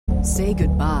Say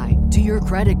goodbye to your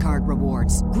credit card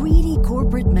rewards. Greedy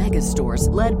corporate mega stores,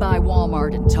 led by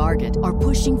Walmart and Target, are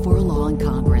pushing for a law in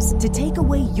Congress to take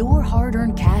away your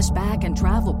hard-earned cash back and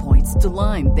travel points to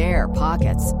line their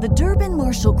pockets. The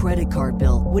Durbin-Marshall credit card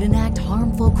bill would enact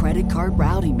harmful credit card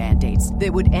routing mandates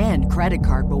that would end credit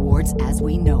card rewards as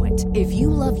we know it. If you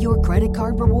love your credit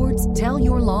card rewards, tell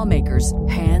your lawmakers,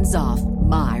 hands off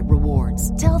my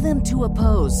rewards. Tell them to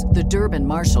oppose the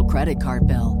Durbin-Marshall credit card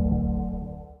bill.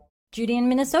 Judy in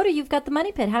Minnesota, you've got the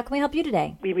Money Pit. How can we help you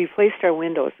today? We replaced our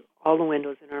windows, all the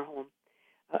windows in our home,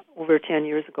 over 10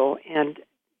 years ago. And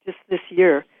just this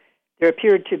year, there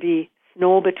appeared to be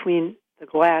snow between the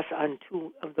glass on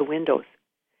two of the windows.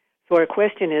 So our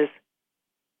question is,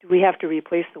 do we have to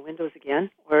replace the windows again,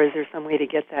 or is there some way to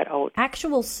get that out?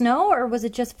 Actual snow, or was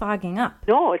it just fogging up?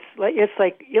 No, it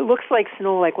looks like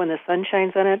snow, like when the sun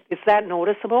shines on it. Is that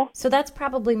noticeable? So that's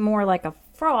probably more like a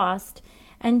frost.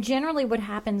 And generally what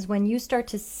happens when you start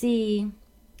to see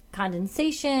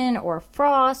condensation or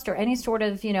frost or any sort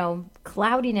of,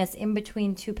 cloudiness in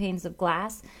between two panes of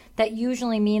glass, that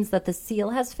usually means that the seal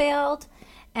has failed.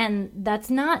 And that's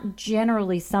not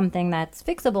generally something that's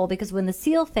fixable, because when the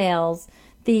seal fails,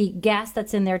 the gas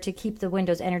that's in there to keep the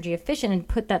windows energy efficient and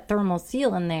put that thermal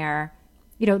seal in there,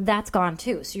 that's gone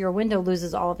too. So your window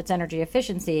loses all of its energy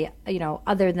efficiency,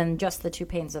 other than just the two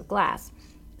panes of glass.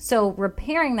 So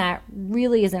repairing that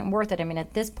really isn't worth it. I mean,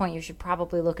 at this point, you should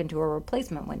probably look into a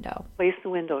replacement window. Replace the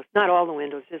windows. Not all the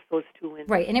windows, just those two windows.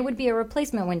 Right, and it would be a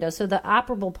replacement window. So the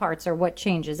operable parts are what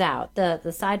changes out.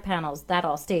 The side panels, that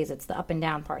all stays. It's the up and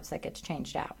down parts that gets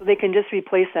changed out. So they can just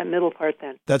replace that middle part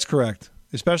then? That's correct,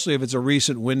 especially if it's a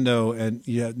recent window and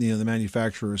the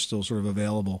manufacturer is still sort of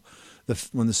available.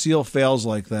 When the seal fails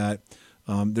like that,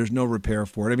 there's no repair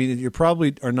for it. I mean, you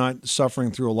probably are not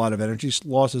suffering through a lot of energy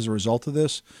loss as a result of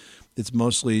this. It's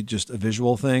mostly just a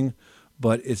visual thing,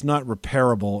 but it's not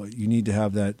repairable. You need to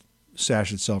have that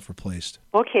sash itself replaced.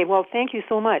 Okay, well, thank you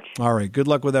so much. All right, good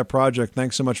luck with that project.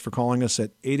 Thanks so much for calling us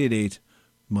at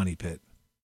 888-MONEY-PIT.